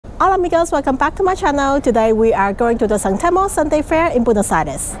Hola amigos, welcome back to my channel. Today we are going to the San Telmo Sunday Fair in Buenos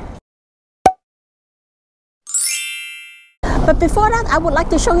Aires. But before that, I would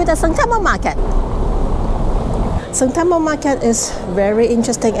like to show you the San Telmo Market. San Telmo Market is very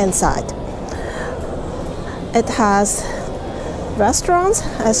interesting inside. It has restaurants,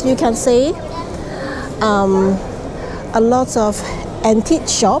 as you can see, a lot of antique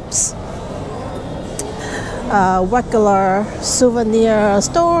shops, regular souvenir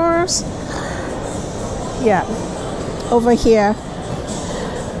stores. Yeah, over here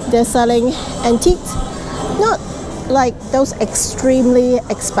they're selling antiques, not like those extremely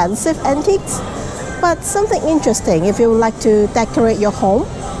expensive antiques, but something interesting if you would like to decorate your home.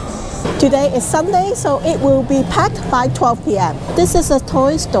 Today is Sunday, so it will be packed by 12 p.m. This is a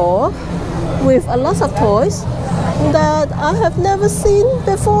toy store with a lot of toys that I have never seen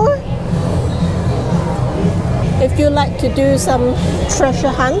before. If you like to do some treasure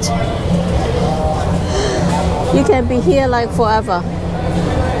hunt, you can be here like forever.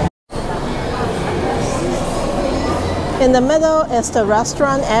 In the middle is the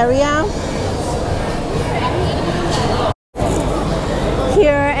restaurant area.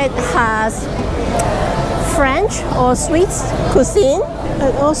 Here it has French or Swiss cuisine.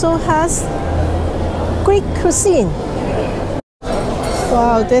 It also has Greek cuisine.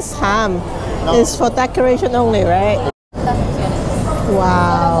 Wow, this ham is for decoration only, right?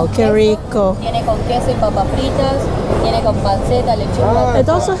 Wow, qué rico. It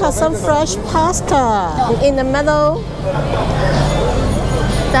also has some fresh pasta. In the middle,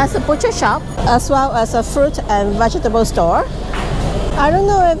 that's a butcher shop, as well as a fruit and vegetable store. I don't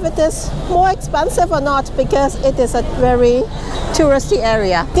know if it is more expensive or not because it is a very touristy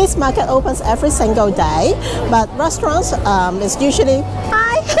area. This market opens every single day, but restaurants is usually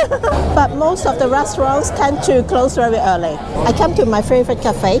but most of the restaurants tend to close very early. I come to my favorite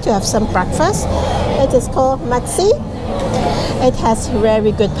cafe to have some breakfast. It is called Maxi. It has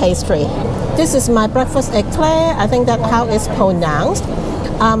very good pastry. This is my breakfast eclair. I think that's how it's pronounced.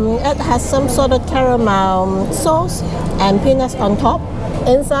 It has some sort of caramel sauce and peanuts on top.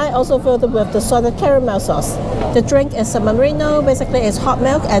 Inside also filled with the sort of caramel sauce. The drink is a merino. Basically it's hot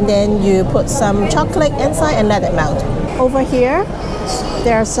milk and then you put some chocolate inside and let it melt. Over here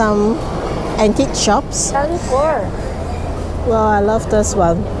there are some antique shops. Well, I love this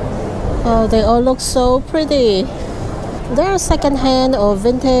one. Oh, they all look so pretty. They're second-hand or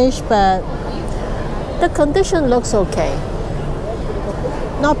vintage, but the condition looks okay.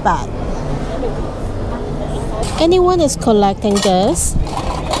 Not bad. Anyone is collecting this.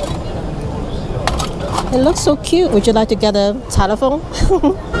 It looks so cute. Would you like to get a telephone?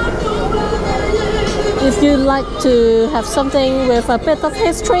 If you like to have something with a bit of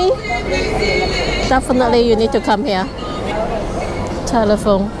history, definitely you need to come here.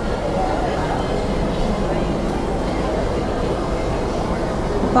 Telephone.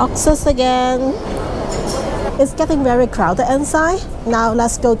 Boxes again. It's getting very crowded inside. Now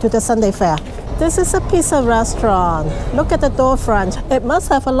let's go to the Sunday Fair. This is a pizza restaurant. Look at the door front. It must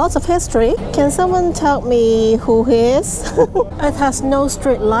have a lot of history. Can someone tell me who he is? It has no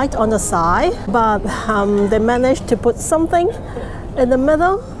street light on the side, but they managed to put something in the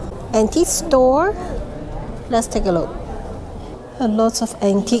middle. Antique store. Let's take a look. A lot of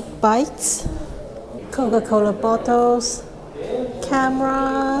antique bites. Coca-Cola bottles.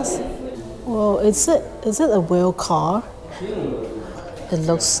 Cameras. Whoa, is it a wheel car? It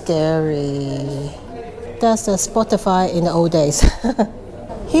looks scary. That's the Spotify in the old days.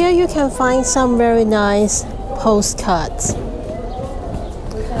 Here you can find some very nice postcards.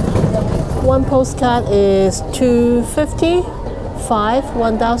 One postcard is $2.50,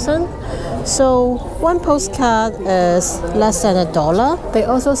 1,000. So one postcard is less than $1. They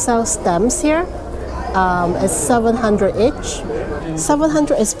also sell stamps here. It's 700 each.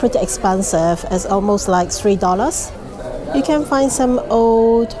 700 is pretty expensive. It's almost like $3. You can find some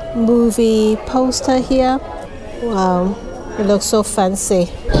old movie poster here. Wow, it looks so fancy.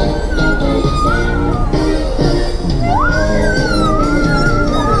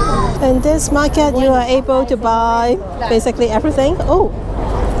 In this market, you are able to buy basically everything. Oh,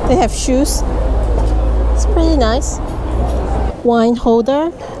 they have shoes. It's pretty nice. Wine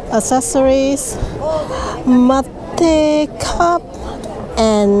holder, accessories, mate cup,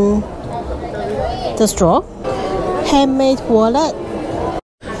 and the straw. Handmade wallet,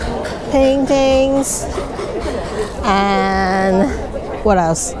 paintings, and what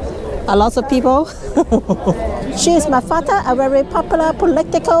else? A lot of people. She is Mafata, a very popular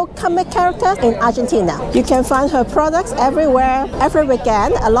political comic character in Argentina. You can find her products everywhere. Every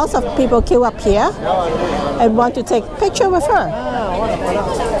weekend, a lot of people queue up here and want to take a picture with her.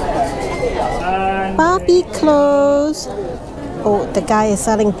 Barbie clothes. Oh, the guy is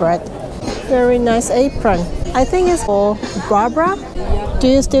selling bread. Very nice apron. I think it's for Barbara. Do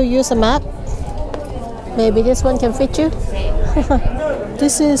you still use a map? Maybe this one can fit you.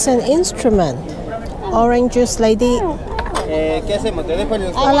 This is an instrument. Orange juice lady. ¿Qué hacemos? Te dejo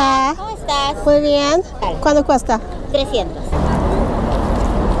el... Hola. ¿Cómo estás? Muy bien. ¿Cuánto cuesta? 300.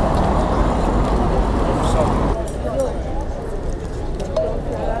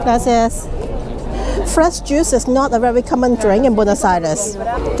 Gracias. Fresh juice is not a very common drink in Buenos Aires.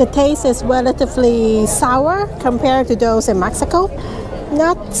 The taste is relatively sour compared to those in Mexico.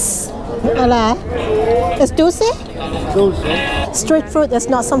 Nuts. Hola. It's dulce? Dulce. Street food is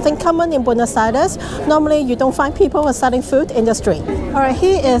not something common in Buenos Aires. Normally, you don't find people selling food in the street. All right,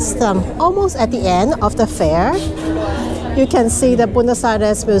 here is almost at the end of the fair. You can see the Buenos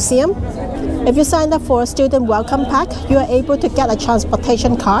Aires Museum. If you sign up for a student welcome pack, you are able to get a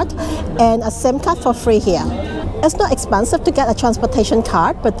transportation card and a SIM card for free here. It's not expensive to get a transportation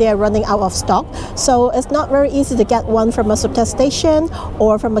card, but they are running out of stock, so it's not very easy to get one from a subway station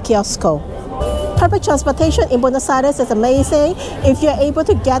or from a kiosco. Public transportation in Buenos Aires is amazing. If you're able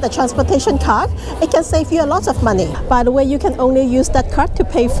to get a transportation card, it can save you a lot of money. By the way, you can only use that card to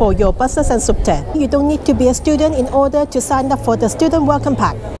pay for your buses and subte. You don't need to be a student in order to sign up for the student welcome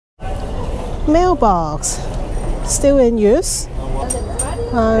pack. Mailbox, still in use.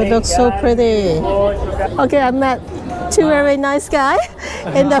 It looks so pretty. Okay, I met two very nice guys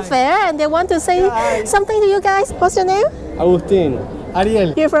in the fair and they want to say something to you guys. What's your name? Agustín.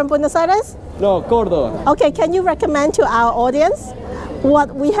 Ariel. You're from Buenos Aires? No, Córdoba. Okay, can you recommend to our audience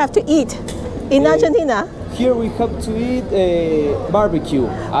what we have to eat in Argentina? Here we have to eat barbecue.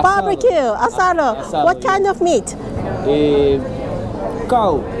 Asado. Barbecue, asado. What kind of meat?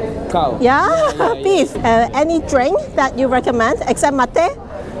 Cow. Yeah, beef. Any drink that you recommend except mate?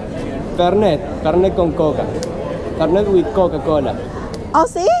 Fernet con coca. Fernet with Coca-Cola. Oh,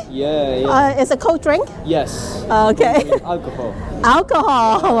 see? Yeah. It's a cold drink? Yes. Okay. Alcohol.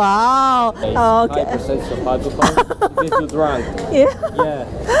 Alcohol, wow. Okay. 5% of alcohol. This is drunk. Yeah.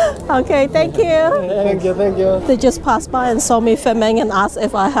 Okay, thank you. Thank you. They just passed by and saw me filming and asked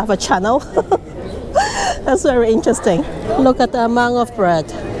if I have a channel. That's very interesting. Look at the amount of bread.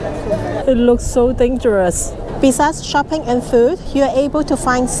 It looks so dangerous. Besides shopping and food, you are able to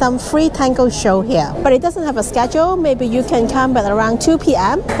find some free tango show here. But it doesn't have a schedule. Maybe you can come at around 2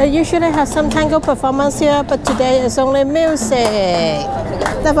 p.m. They usually have some tango performance here, but today it's only music.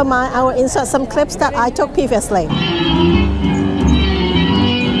 Never mind, I will insert some clips that I took previously.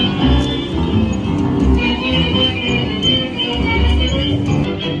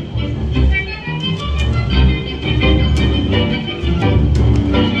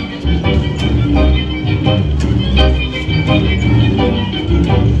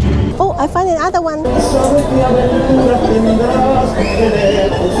 Oh, I find another one.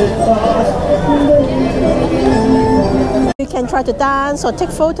 You can try to dance or take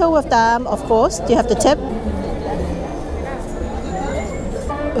photo with them, of course. You have to tip.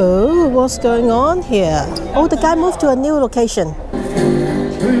 Oh, what's going on here? Oh, the guy moved to a new location.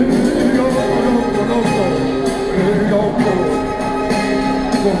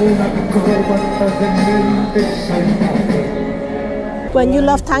 When you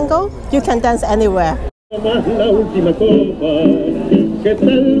love tango, you can dance anywhere. At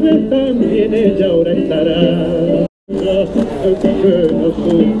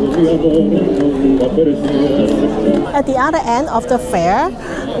the other end of the fair,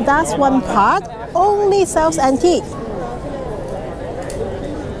 that's one part only sells antique.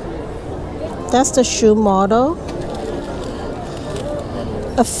 That's the shoe model.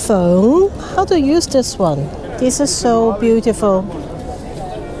 A phone. How to use this one? This is so beautiful.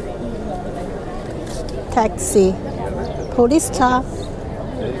 Taxi. Police car.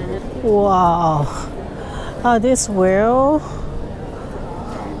 Wow. This wheel.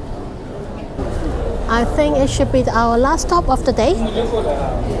 I think it should be our last stop of the day.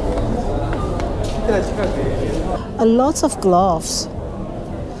 A lot of gloves.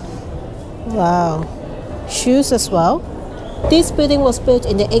 Wow. Shoes as well. This building was built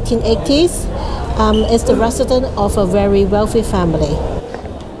in the 1880s. It's the residence of a very wealthy family.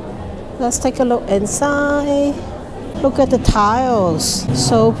 Let's take a look inside. Look at the tiles.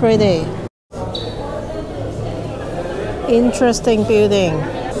 So pretty. Interesting building.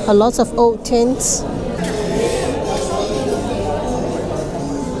 A lot of old tints.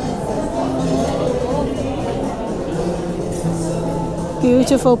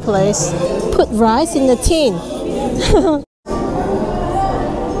 Beautiful place. Put rice in the tin.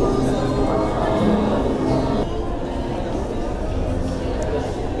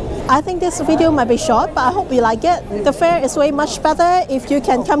 I think this video might be short, but I hope you like it. The fair is way much better if you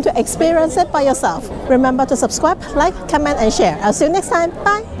can come to experience it by yourself. Remember to subscribe, like, comment and share. I'll see you next time.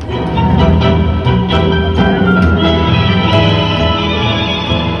 Bye!